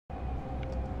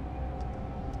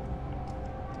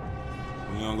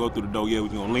We ain't gonna go through the door yet. We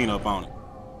gonna lean up on it.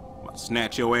 I'm about to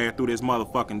snatch your ass through this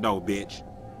motherfucking door, bitch.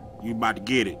 You about to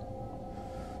get it.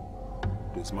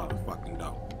 This motherfucking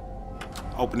door.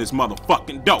 Open this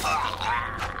motherfucking door.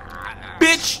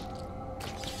 Bitch!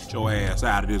 Get your ass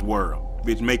out of this world.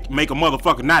 Bitch, make a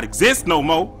motherfucker not exist no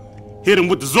more. Hit him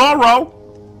with the Zorro.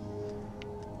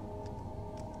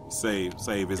 Save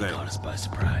his ass. Caught us by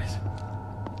surprise.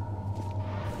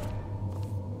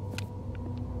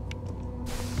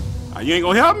 You ain't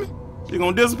gonna help me? You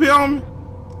gonna disappear on me?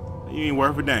 You ain't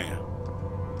worth a damn.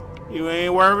 You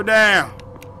ain't worth a damn.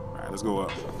 Alright, let's go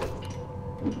up.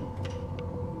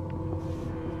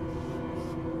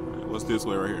 Right, what's this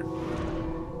way right here?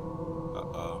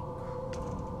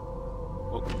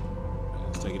 Oh.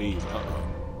 Let's take it easy.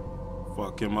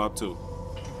 Fuck him up too.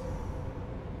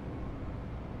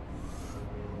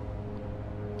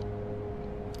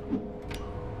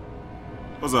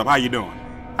 What's up? How you doing?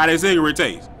 How that cigarette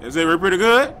taste? That cigarette pretty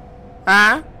good?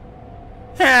 Huh?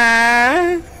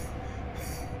 Huh?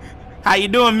 How you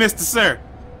doing, Mr. Sir?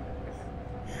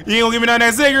 You ain't gonna give me none of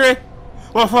that cigarette?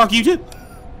 Well, fuck you, too.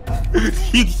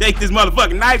 You can take this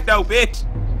motherfucking knife, though, bitch.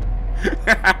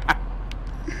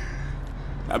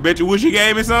 I bet you wish you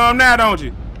gave me some now, don't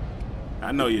you?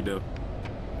 I know you do.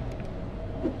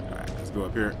 Alright, let's go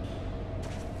up here.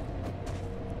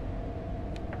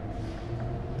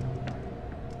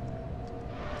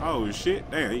 Oh shit!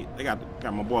 Damn, they got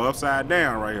my boy upside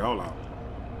down right here. Hold on.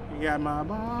 You got my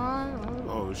boy.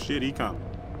 Oh shit, he coming.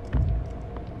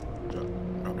 Drop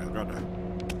down.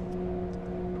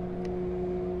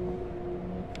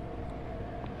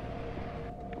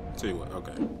 Tell you what,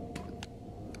 okay.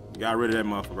 Got rid of that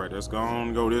motherfucker right there. Let's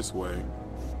go this way.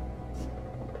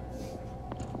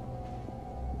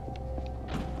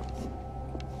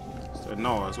 What's that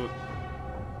noise? What?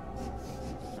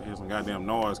 I hear some goddamn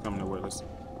noise coming that way. Let's see.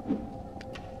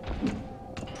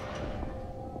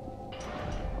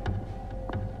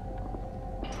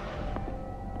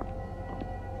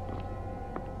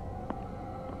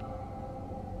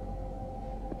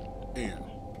 Damn.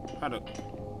 How the...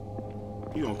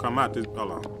 You gonna come out this...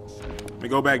 Hold on. Let me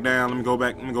go back down. Let me go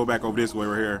back over this way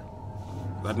right here.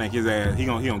 I think his ass... He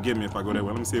gonna get me if I go that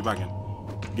way. Let me see if I can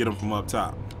get him from up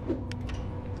top.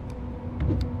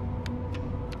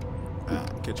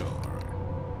 Catch up.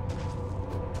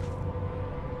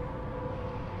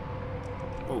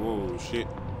 Oh shit.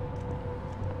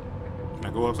 Can I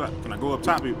go upside? Can I go up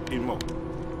top even more?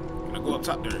 Can I go up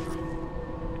top? There you go.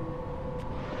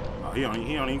 Oh, he don't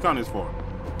even come this far.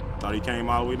 I thought he came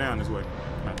all the way down this way.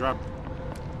 Can I drop it?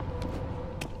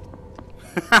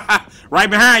 Right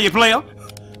behind you, player.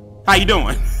 How you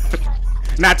doing?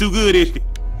 Not too good, is you?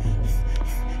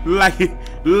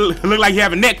 Look like you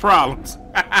having neck problems.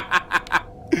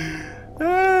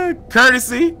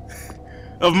 Courtesy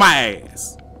of my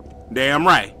ass. Damn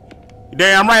right.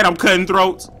 Damn right I'm cutting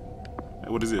throats. Hey,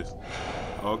 what is this?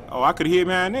 Oh, I could hear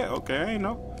behind that. Okay, I ain't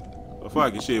know. Well,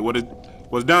 fuck it, shit.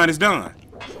 What's done is done.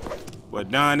 What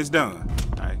done is done.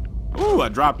 Alright. Ooh, I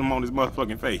dropped him on his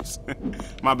motherfucking face.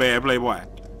 My bad, playboy.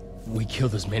 We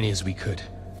killed as many as we could,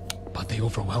 but they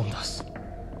overwhelmed us.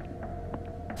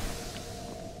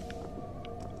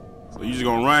 So you just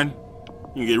gonna run?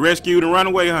 You can get rescued and run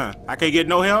away, huh? I can't get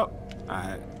no help?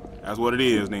 Alright. That's what it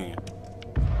is then.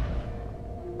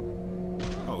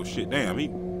 Oh shit, damn, he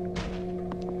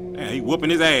whooping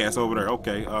his ass over there.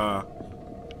 Okay,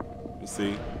 let's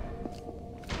see.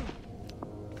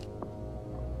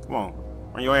 Come on,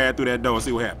 run your ass through that door and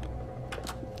see what happens.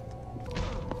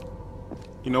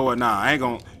 You know what? Nah, I ain't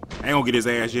gonna get his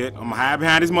ass yet. I'm gonna hide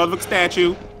behind this motherfucking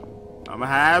statue. I'm gonna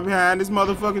hide behind this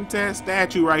motherfucking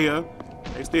statue right here.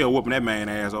 They still whooping that man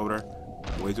ass over there.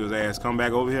 Wait till his ass come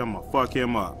back over here. I'm gonna fuck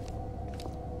him up.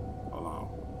 Hold on.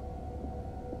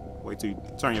 Wait till you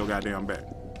turn your goddamn back.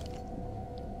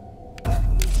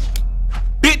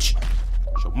 Bitch!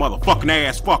 Your motherfucking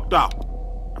ass fucked up.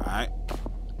 Alright.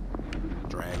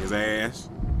 Drag his ass.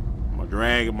 I'm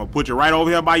gonna put you right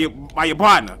over here by your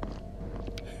partner.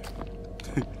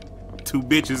 Two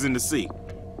bitches in the seat.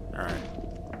 Alright.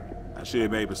 I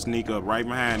should be able to sneak up right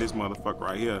behind this motherfucker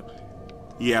right here.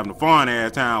 He having a fun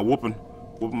ass time whooping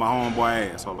my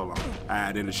homeboy ass. Hold on.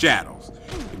 Hide in the shadows.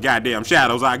 The goddamn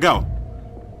shadows I go.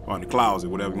 Or in the closet,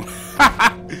 whatever you want.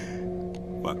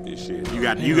 Fuck this shit. You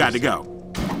got to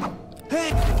go. Hey.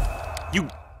 You.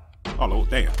 Oh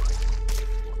damn.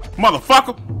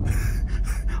 Motherfucker.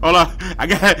 Hold on. I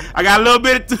got a little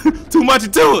bit too much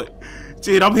into it.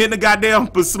 Shit, I'm hitting the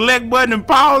goddamn select button and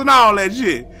pause and all that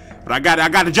shit. But I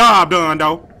got the job done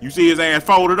though. You see his ass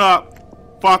folded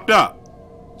up, fucked up,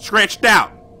 stretched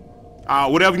out.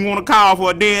 Whatever you want to call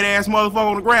for a dead ass motherfucker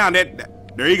on the ground.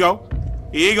 There you go.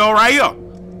 Here you go right here.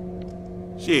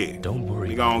 Shit. Don't worry.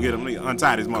 We gonna get him,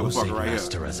 untie this Go save motherfucker right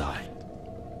Master here. as I.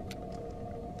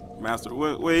 Master,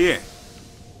 where he at?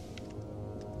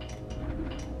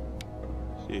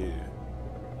 Shit.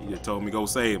 He just told me go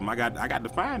save him. I got to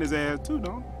find his ass too,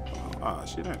 though. Oh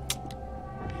shit.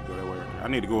 Go that way. I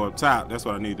need to go up top. That's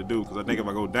what I need to do. Cause I think if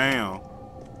I go down,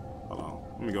 hold on.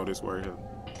 Let me go this way here.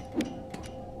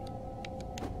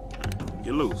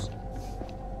 Get loose.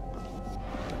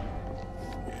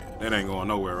 Yeah, that ain't going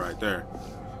nowhere right there.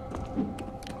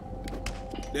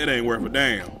 That ain't worth a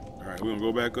damn. All right, we're gonna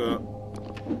go back up.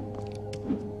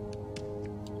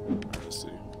 Let's see.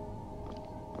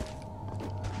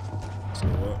 So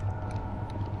up.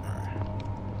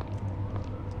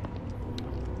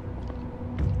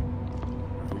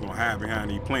 We're gonna hide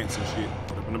behind these plants and shit.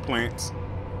 Put up in the plants.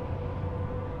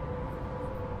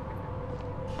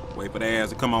 Wait for the ass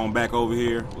to come on back over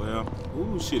here. Well,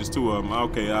 ooh, shit, it's two of them.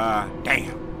 Okay,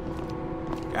 damn.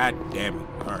 God damn it.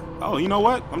 All right. Oh, you know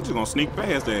what? I'm just gonna sneak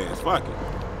past the ass. Fuck it.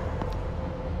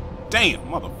 Damn,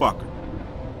 motherfucker.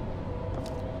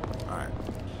 All right.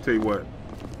 Tell you what.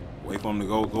 Wait for him to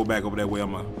go back over that way.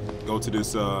 I'm gonna go to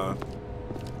this to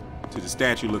the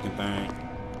statue looking thing.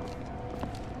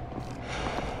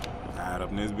 Hide up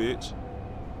in this bitch.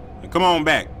 And come on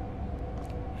back.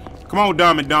 Come on,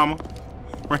 Dumb and Dumber.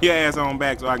 Bring your ass on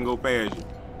back so I can go past you.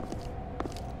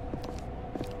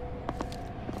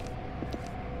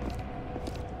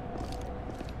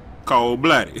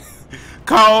 Cold-blooded.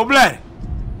 Cold-blooded.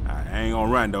 Right, I ain't gonna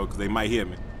run though, cause they might hear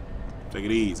me. Take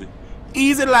it easy.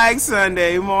 Easy like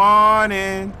Sunday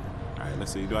morning. Alright,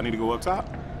 let's see. Do I need to go up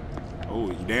top? Oh,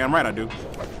 you damn right I do.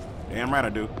 Damn right I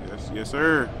do. Yes,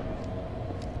 sir.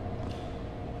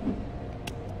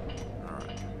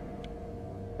 Alright.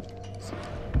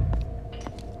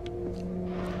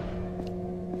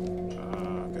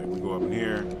 Okay, we go up in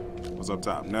here. What's up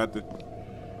top? Nothing.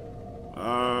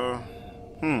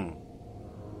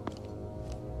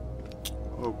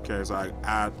 Okay, so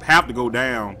I have to go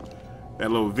down that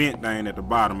little vent thing at the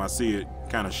bottom. I see it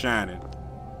kind of shining.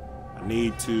 I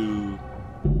need to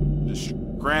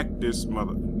distract this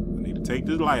mother. I need to take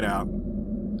this light out.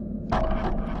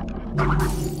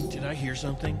 Did I hear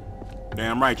something?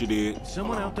 Damn right you did.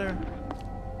 Someone out there?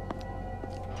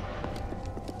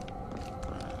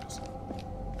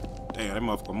 Damn, that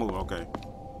motherfucker moving. Okay.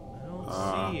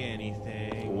 I don't see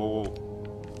anything. Whoa.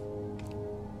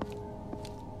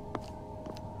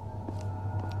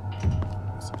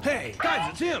 Hey,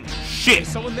 guys, it's him! Shit! Hey,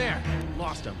 someone there.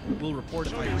 Lost him. We'll report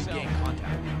if I regain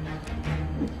contact.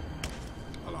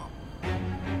 Hold on.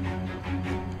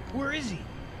 Where is he?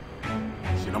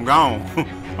 Shit, I'm gone.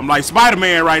 I'm like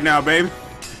Spider-Man right now, baby.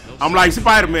 I'm like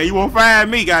Spider-Man. You won't find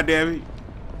me, goddammit.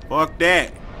 Fuck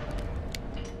that.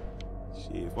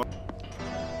 Shit, fuck.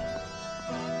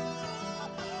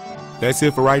 That's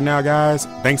it for right now, guys.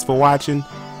 Thanks for watching.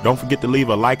 Don't forget to leave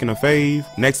a like and a fave.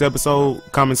 Next episode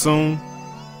coming soon.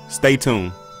 Stay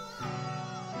tuned.